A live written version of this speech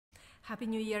Happy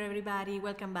New Year, everybody.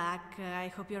 Welcome back. I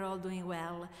hope you're all doing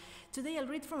well. Today I'll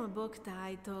read from a book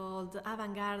titled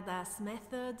Avant-Garde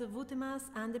Method, Vkhutemas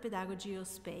and the Pedagogy of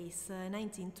Space,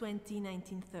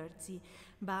 1920-1930,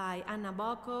 by Anna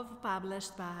Bokov,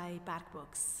 published by Park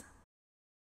Books.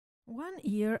 1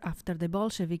 year after the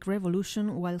Bolshevik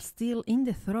Revolution, while still in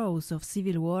the throes of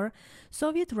civil war,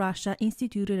 Soviet Russia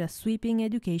instituted a sweeping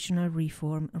educational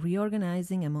reform,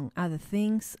 reorganizing, among other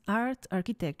things, art,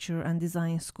 architecture, and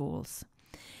design schools.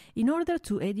 In order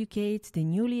to educate the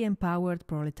newly empowered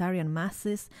proletarian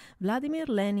masses, Vladimir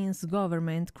Lenin's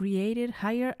government created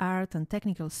higher art and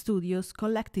technical studios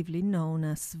collectively known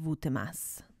as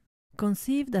Vkhutemas.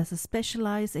 Conceived as a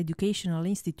specialized educational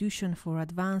institution for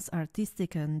advanced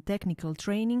artistic and technical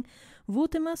training,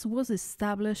 Vkhutemas was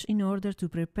established in order to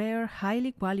prepare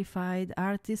highly qualified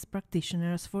artist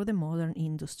practitioners for the modern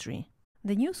industry.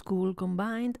 The new school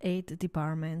combined 8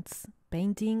 departments: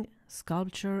 painting,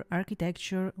 sculpture,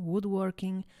 architecture,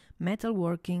 woodworking,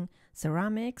 metalworking,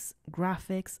 ceramics,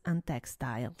 graphics, and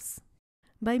textiles.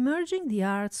 By merging the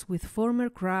arts with former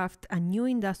craft and new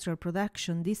industrial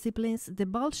production disciplines, the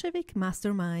Bolshevik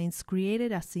masterminds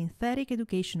created a synthetic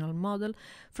educational model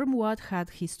from what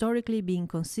had historically been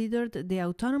considered the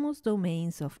autonomous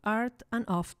domains of art and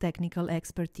of technical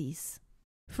expertise.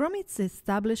 From its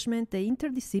establishment, the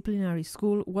interdisciplinary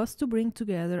school was to bring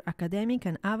together academic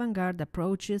and avant-garde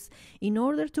approaches in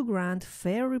order to grant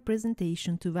fair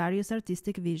representation to various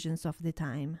artistic visions of the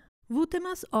time.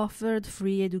 Vkhutemas offered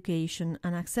free education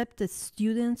and accepted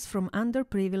students from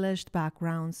underprivileged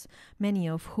backgrounds, many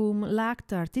of whom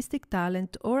lacked artistic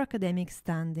talent or academic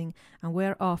standing and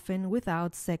were often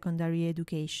without secondary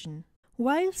education.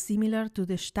 While similar to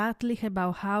the staatliche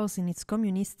Bauhaus in its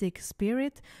communistic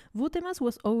spirit, Vkhutemas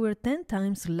was over 10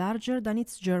 times larger than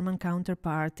its German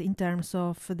counterpart in terms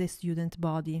of the student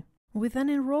body. With an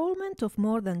enrollment of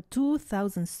more than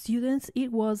 2,000 students, it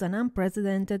was an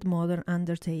unprecedented modern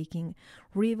undertaking,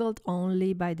 rivaled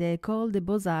only by the École des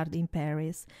Beaux-Arts in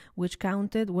Paris, which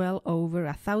counted well over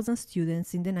 1,000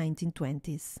 students in the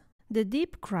 1920s. The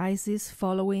deep crisis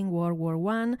following World War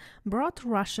I brought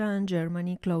Russia and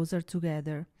Germany closer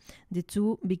together. The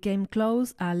two became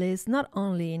close allies not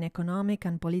only in economic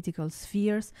and political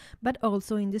spheres, but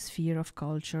also in the sphere of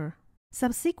culture.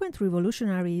 Subsequent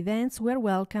revolutionary events were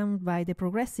welcomed by the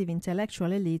progressive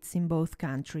intellectual elites in both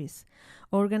countries.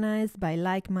 Organized by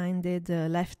like-minded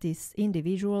leftist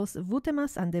individuals,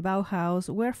 Vkhutemas and the Bauhaus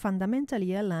were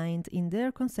fundamentally aligned in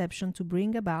their conception to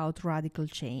bring about radical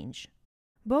change.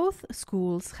 Both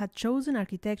schools had chosen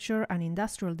architecture and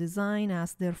industrial design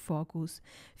as their focus,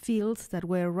 fields that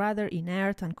were rather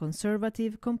inert and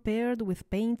conservative compared with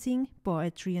painting,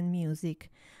 poetry, and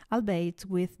music, albeit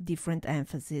with different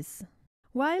emphasis.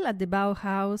 While at the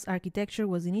Bauhaus, architecture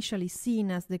was initially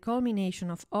seen as the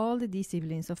culmination of all the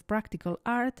disciplines of practical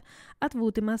art, at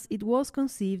Vkhutemas it was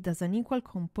conceived as an equal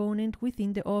component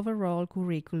within the overall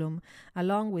curriculum,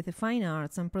 along with the fine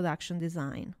arts and production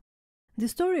design. The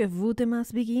story of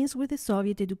Vkhutemas begins with the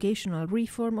Soviet educational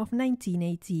reform of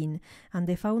 1918 and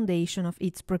the foundation of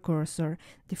its precursor,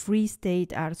 the Free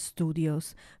State Art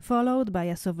Studios, followed by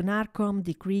a Sovnarkom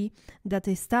decree that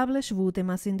established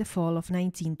Vkhutemas in the fall of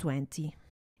 1920.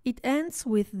 It ends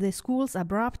with the school's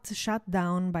abrupt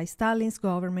shutdown by Stalin's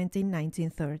government in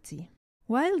 1930.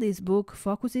 While this book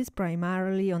focuses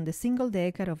primarily on the single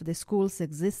decade of the school's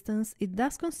existence, it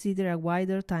does consider a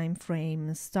wider time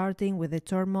frame, starting with the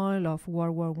turmoil of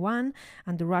World War I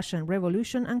and the Russian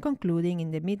Revolution and concluding in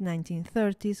the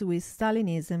mid-1930s with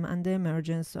Stalinism and the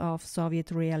emergence of Soviet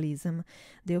realism,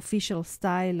 the official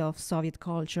style of Soviet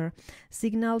culture,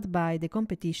 signaled by the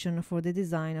competition for the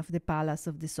design of the Palace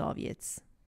of the Soviets.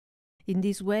 In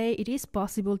this way, it is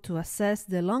possible to assess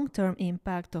the long-term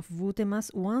impact of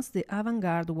Vkhutemas once the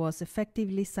avant-garde was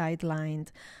effectively sidelined,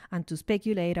 and to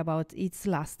speculate about its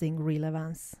lasting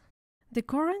relevance. The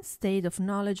current state of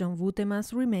knowledge on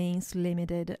Vkhutemas remains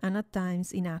limited and at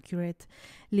times inaccurate,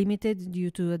 limited due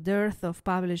to a dearth of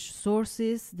published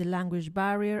sources, the language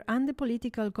barrier, and the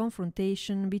political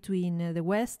confrontation between the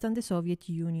West and the Soviet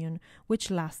Union, which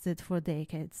lasted for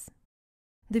decades.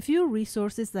 The few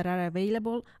resources that are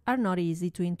available are not easy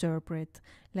to interpret.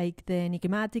 Like the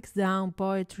enigmatic down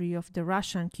poetry of the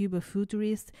Russian Cuban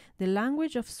futurist, the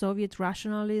language of Soviet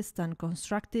rationalists and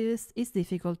constructivists is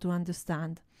difficult to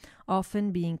understand,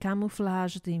 often being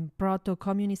camouflaged in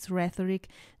proto-communist rhetoric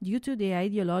due to the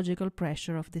ideological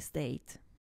pressure of the state.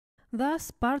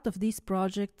 Thus, part of this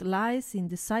project lies in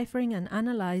deciphering and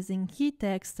analyzing key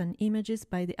texts and images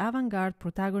by the avant-garde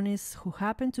protagonists who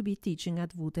happen to be teaching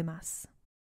at Vkhutemas.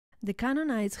 The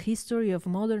canonized history of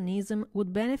modernism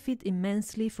would benefit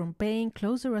immensely from paying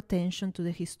closer attention to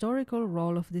the historical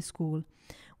role of the school,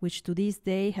 which to this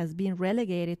day has been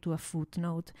relegated to a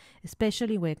footnote,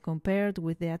 especially when compared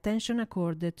with the attention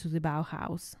accorded to the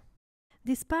Bauhaus.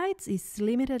 Despite its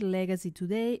limited legacy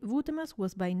today, Vkhutemas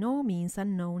was by no means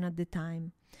unknown at the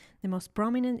time. The most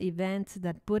prominent event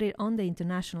that put it on the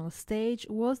international stage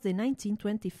was the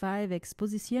 1925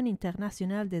 Exposition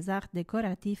Internationale des Arts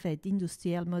Décoratifs et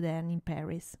Industriels Modernes in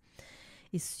Paris.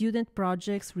 Its student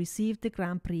projects received the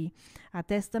Grand Prix, a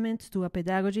testament to a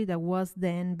pedagogy that was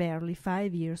then barely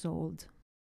 5 years old.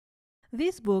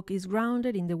 This book is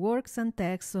grounded in the works and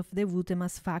texts of the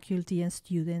Vkhutemas faculty and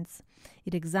students.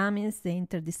 It examines the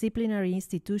interdisciplinary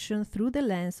institution through the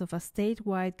lens of a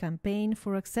statewide campaign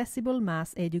for accessible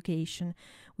mass education,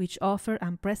 which offer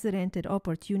unprecedented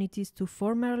opportunities to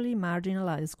formerly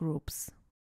marginalized groups.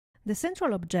 The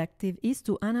central objective is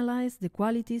to analyze the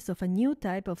qualities of a new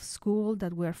type of school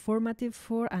that were formative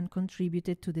for and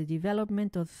contributed to the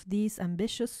development of this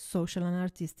ambitious social and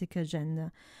artistic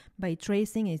agenda, by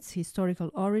tracing its historical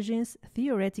origins,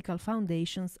 theoretical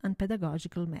foundations, and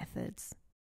pedagogical methods.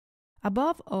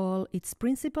 Above all, its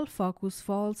principal focus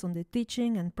falls on the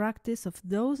teaching and practice of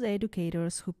those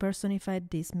educators who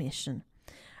personified this mission.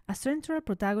 A central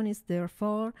protagonist,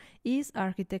 therefore, is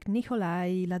architect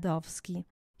Nikolai Ladovsky.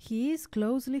 He is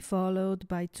closely followed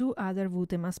by two other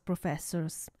Vkhutemas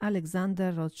professors,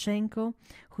 Alexander Rodchenko,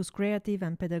 whose creative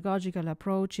and pedagogical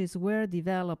approaches were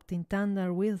developed in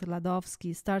tandem with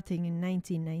Ladovsky starting in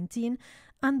 1919,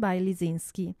 and by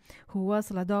Lisinski, who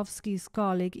was Ladovsky's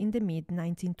colleague in the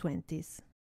mid-1920s.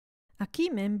 A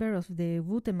key member of the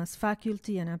Vkhutemas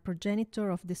faculty and a progenitor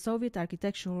of the Soviet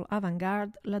architectural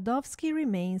avant-garde, Ladovsky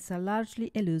remains a largely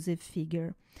elusive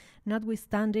figure.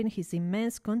 Notwithstanding his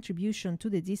immense contribution to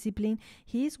the discipline,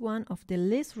 he is one of the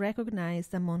least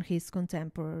recognized among his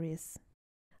contemporaries.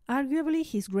 Arguably,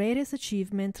 his greatest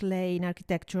achievement lay in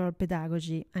architectural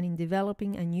pedagogy and in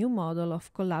developing a new model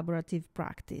of collaborative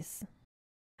practice.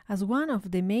 As one of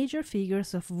the major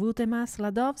figures of Vkhutemas,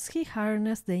 Ladovsky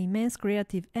harnessed the immense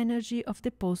creative energy of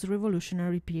the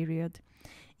post-revolutionary period.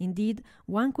 Indeed,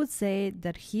 one could say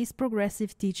that his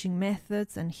progressive teaching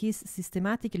methods and his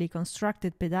systematically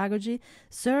constructed pedagogy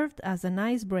served as an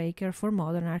icebreaker for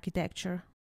modern architecture.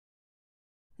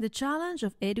 The challenge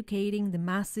of educating the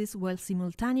masses while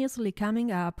simultaneously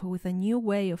coming up with a new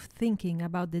way of thinking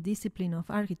about the discipline of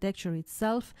architecture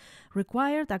itself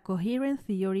required a coherent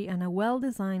theory and a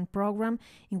well-designed program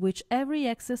in which every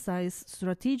exercise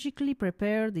strategically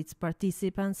prepared its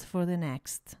participants for the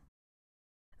next.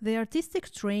 The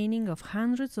artistic training of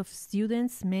hundreds of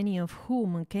students, many of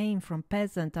whom came from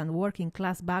peasant and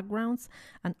working-class backgrounds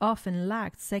and often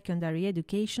lacked secondary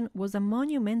education, was a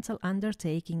monumental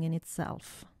undertaking in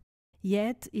itself.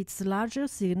 Yet, its larger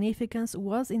significance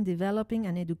was in developing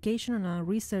an educational and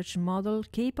research model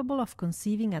capable of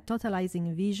conceiving a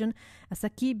totalizing vision as a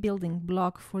key building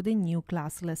block for the new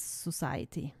classless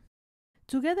society.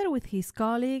 Together with his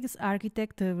colleagues,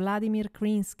 architect Vladimir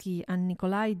Krinsky and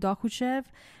Nikolai Dokhuchev,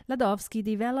 Ladovsky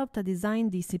developed a design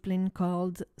discipline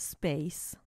called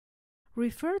space.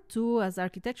 Referred to as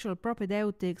architectural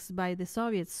propedeutics by the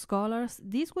Soviet scholars,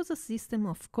 this was a system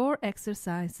of core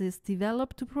exercises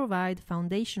developed to provide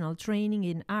foundational training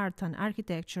in art and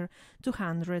architecture to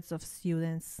hundreds of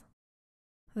students.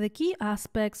 The key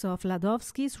aspects of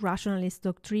Ladovsky's rationalist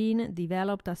doctrine,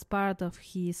 developed as part of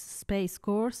his space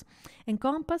course,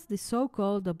 encompass the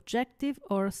so-called objective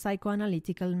or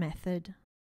psychoanalytical method.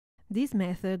 This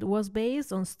method was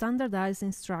based on standardized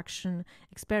instruction,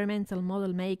 experimental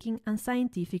model making, and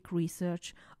scientific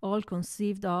research, all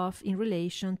conceived of in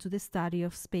relation to the study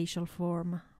of spatial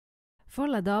form. For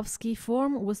Ladovsky,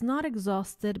 form was not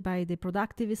exhausted by the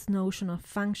productivist notion of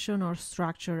function or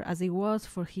structure, as it was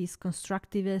for his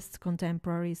constructivist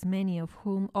contemporaries, many of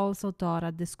whom also taught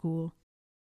at the school.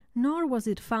 Nor was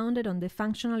it founded on the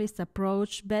functionalist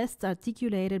approach best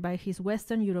articulated by his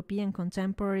Western European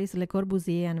contemporaries Le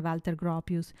Corbusier and Walter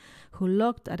Gropius, who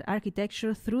looked at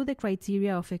architecture through the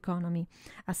criteria of economy,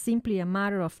 as simply a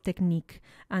matter of technique,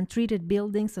 and treated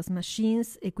buildings as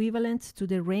machines equivalent to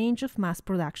the range of mass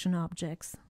production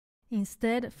objects.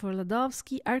 Instead, for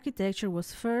Ladovsky, architecture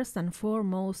was first and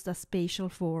foremost a spatial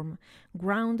form,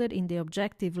 grounded in the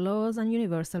objective laws and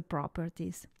universal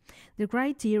properties. The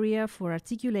criteria for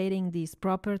articulating these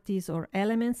properties or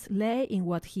elements lay in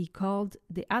what he called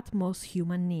the utmost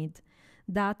human need,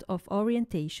 that of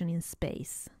orientation in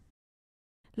space.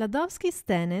 Ladovsky's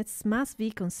tenets must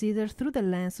be considered through the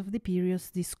lens of the period's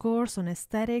discourse on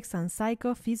aesthetics and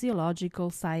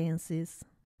psychophysiological sciences.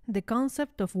 The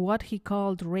concept of what he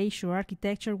called ratio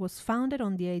architecture was founded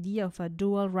on the idea of a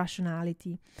dual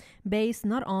rationality, based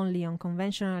not only on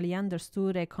conventionally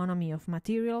understood economy of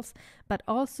materials, but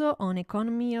also on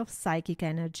economy of psychic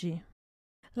energy.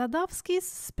 Ladovsky's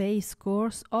space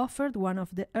course offered one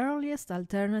of the earliest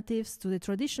alternatives to the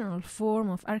traditional form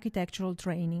of architectural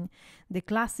training, the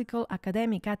classical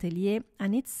academic atelier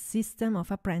and its system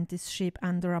of apprenticeship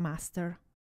under a master.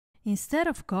 Instead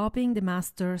of copying the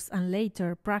masters and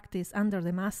later practice under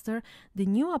the master, the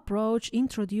new approach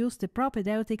introduced a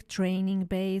propedeutic training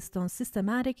based on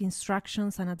systematic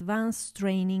instructions and advanced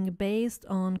training based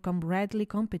on comradely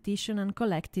competition and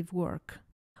collective work.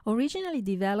 Originally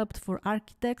developed for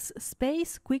architects,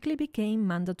 space quickly became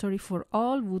mandatory for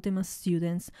all Vkhutemas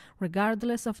students,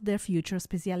 regardless of their future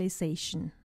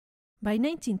specialization. By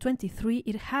 1923,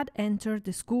 it had entered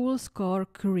the school's core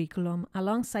curriculum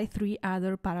alongside 3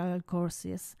 other parallel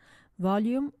courses: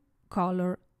 volume,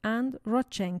 color, and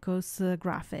Rodchenko's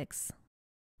graphics.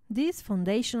 This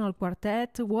foundational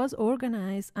quartet was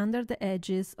organized under the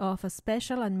aegis of a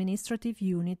special administrative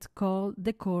unit called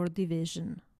the Core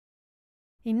Division.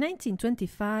 In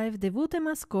 1925, the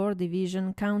Vkhutemas Core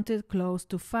Division counted close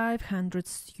to 500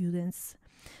 students.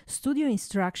 Studio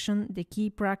instruction, the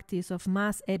key practice of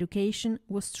mass education,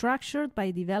 was structured by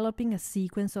developing a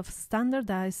sequence of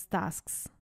standardized tasks.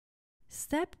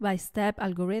 Step-by-step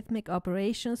algorithmic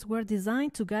operations were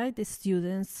designed to guide the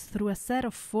students through a set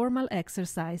of formal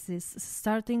exercises,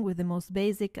 starting with the most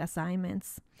basic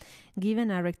assignments. Given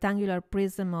a rectangular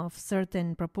prism of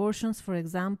certain proportions, for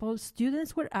example,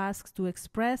 students were asked to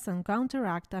express and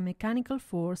counteract a mechanical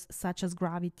force such as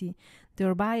gravity,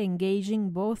 thereby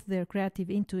engaging both their creative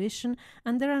intuition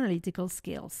and their analytical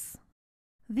skills.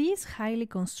 This highly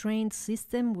constrained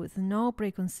system with no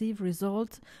preconceived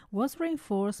result was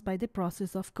reinforced by the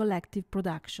process of collective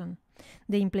production.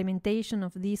 The implementation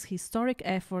of this historic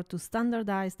effort to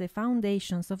standardize the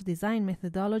foundations of design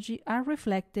methodology are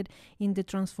reflected in the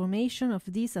transformation of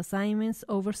these assignments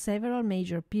over several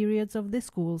major periods of the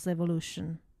school's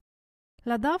evolution.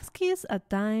 Ladovsky's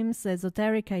at times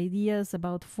esoteric ideas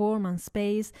about form and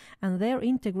space and their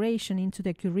integration into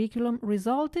the curriculum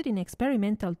resulted in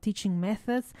experimental teaching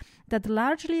methods that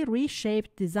largely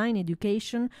reshaped design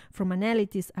education from an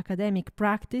elitist academic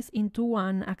practice into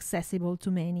one accessible to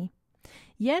many.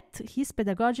 Yet, his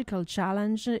pedagogical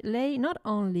challenge lay not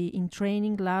only in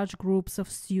training large groups of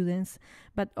students,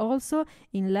 but also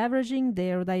in leveraging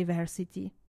their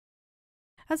diversity.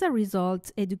 As a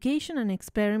result, education and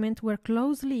experiment were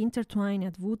closely intertwined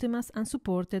at Vkhutemas and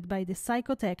supported by the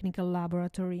psychotechnical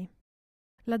laboratory.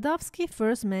 Ladovsky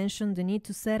first mentioned the need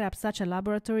to set up such a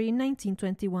laboratory in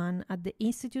 1921 at the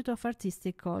Institute of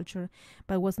Artistic Culture,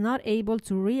 but was not able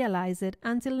to realize it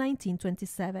until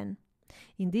 1927.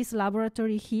 In this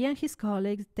laboratory, he and his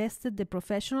colleagues tested the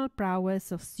professional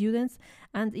prowess of students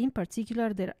and in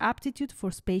particular their aptitude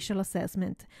for spatial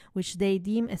assessment, which they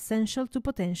deem essential to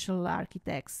potential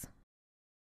architects.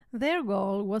 Their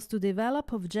goal was to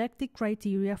develop objective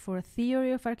criteria for a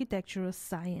theory of architectural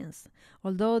science.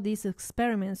 Although these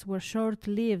experiments were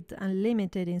short-lived and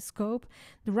limited in scope,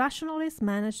 the rationalists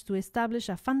managed to establish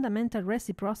a fundamental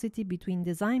reciprocity between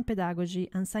design pedagogy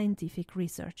and scientific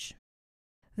research.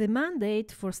 The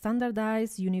mandate for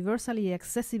standardized, universally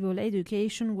accessible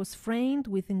education was framed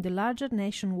within the larger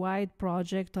nationwide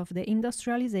project of the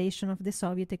industrialization of the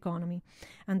Soviet economy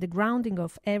and the grounding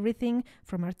of everything,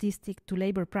 from artistic to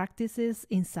labor practices,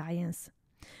 in science.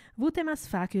 Vkhutemas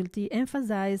faculty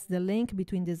emphasized the link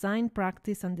between design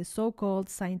practice and the so-called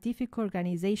scientific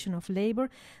organization of labor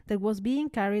that was being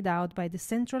carried out by the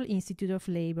Central Institute of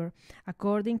Labor,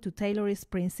 according to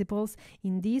Taylorist principles,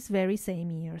 in these very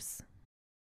same years.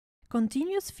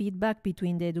 Continuous feedback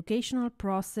between the educational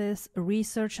process,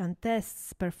 research and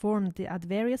tests performed at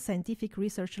various scientific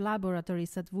research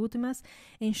laboratories at Vkhutemas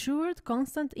ensured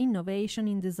constant innovation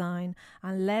in design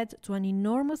and led to an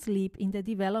enormous leap in the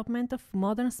development of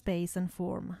modern space and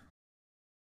form.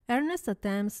 Earnest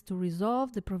attempts to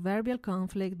resolve the proverbial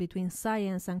conflict between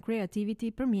science and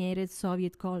creativity permeated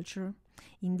Soviet culture.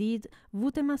 Indeed,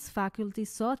 Vkhutemas faculty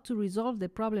sought to resolve the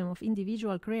problem of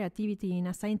individual creativity in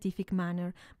a scientific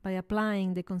manner by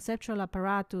applying the conceptual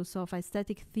apparatus of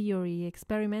aesthetic theory,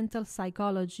 experimental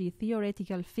psychology,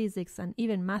 theoretical physics, and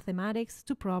even mathematics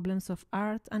to problems of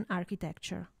art and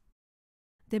architecture.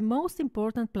 The most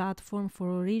important platform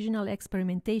for original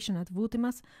experimentation at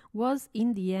Vkhutemas was,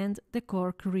 in the end, the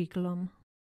core curriculum.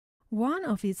 One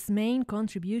of its main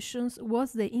contributions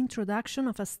was the introduction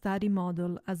of a study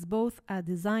model as both a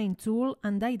design tool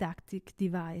and didactic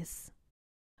device.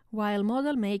 While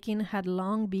model making had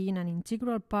long been an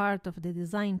integral part of the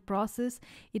design process,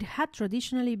 it had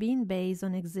traditionally been based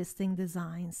on existing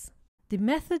designs. The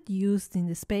method used in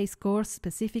the space course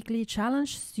specifically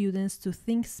challenged students to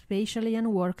think spatially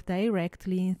and work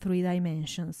directly in 3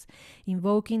 dimensions,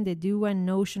 invoking the Dewey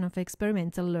notion of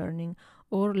experimental learning,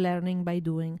 or learning by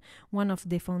doing, one of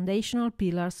the foundational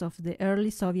pillars of the early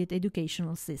Soviet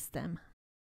educational system.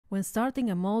 When starting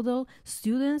a model,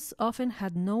 students often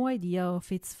had no idea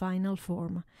of its final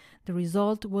form. The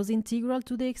result was integral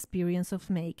to the experience of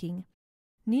making.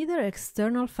 Neither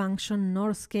external function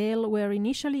nor scale were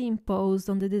initially imposed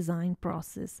on the design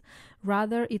process.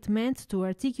 Rather, it meant to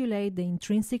articulate the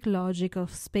intrinsic logic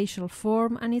of spatial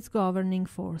form and its governing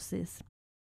forces.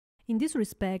 In this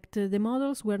respect, the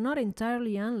models were not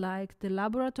entirely unlike the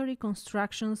laboratory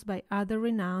constructions by other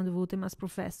renowned Vkhutemas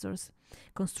professors,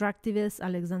 constructivists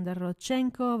Alexander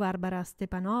Rodchenko, Barbara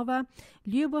Stepanova,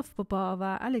 Lyubov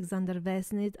Popova, Alexander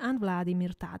Vesnit, and Vladimir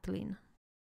Tatlin.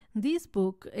 This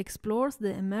book explores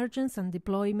the emergence and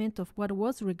deployment of what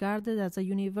was regarded as a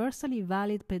universally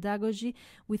valid pedagogy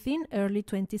within early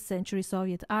 20th century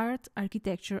Soviet art,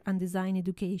 architecture, and design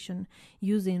education,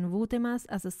 using Vkhutemas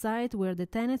as a site where the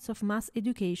tenets of mass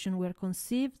education were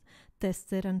conceived,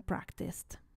 tested, and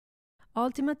practiced.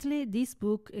 Ultimately, this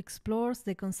book explores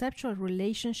the conceptual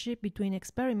relationship between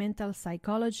experimental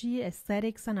psychology,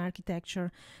 aesthetics, and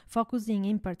architecture, focusing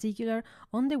in particular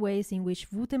on the ways in which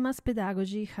Vkhutemas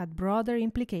pedagogy had broader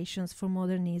implications for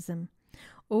modernism.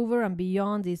 Over and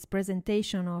beyond its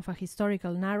presentation of a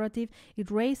historical narrative, it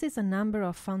raises a number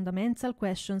of fundamental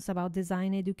questions about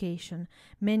design education,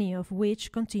 many of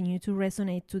which continue to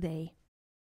resonate today.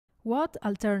 What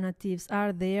alternatives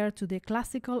are there to the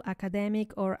classical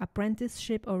academic or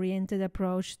apprenticeship-oriented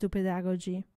approach to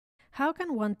pedagogy? How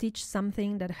can one teach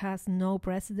something that has no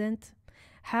precedent?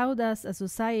 How does a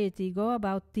society go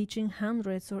about teaching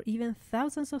hundreds or even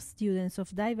thousands of students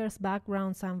of diverse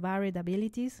backgrounds and varied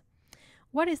abilities?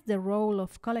 What is the role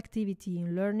of collectivity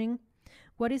in learning?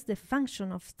 What is the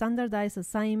function of standardized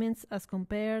assignments as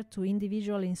compared to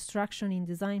individual instruction in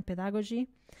design pedagogy?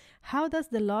 How does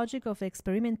the logic of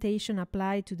experimentation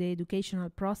apply to the educational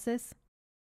process?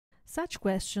 Such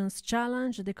questions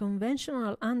challenge the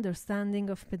conventional understanding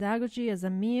of pedagogy as a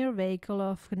mere vehicle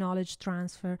of knowledge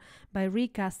transfer by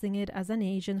recasting it as an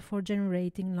agent for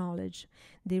generating knowledge.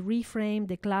 They reframe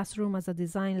the classroom as a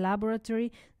design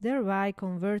laboratory, thereby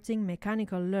converting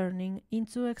mechanical learning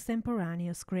into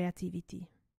extemporaneous creativity.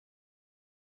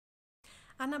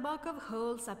 Anna Bokov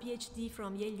holds a PhD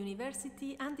from Yale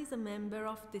University and is a member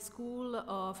of the School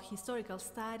of Historical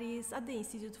Studies at the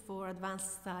Institute for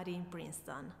Advanced Study in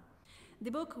Princeton.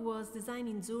 The book was designed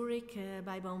in Zurich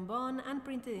by Bonbon and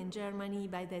printed in Germany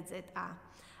by DZA.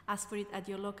 Ask for it at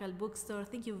your local bookstore.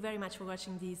 Thank you very much for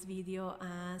watching this video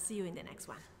and see you in the next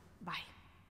one. Bye.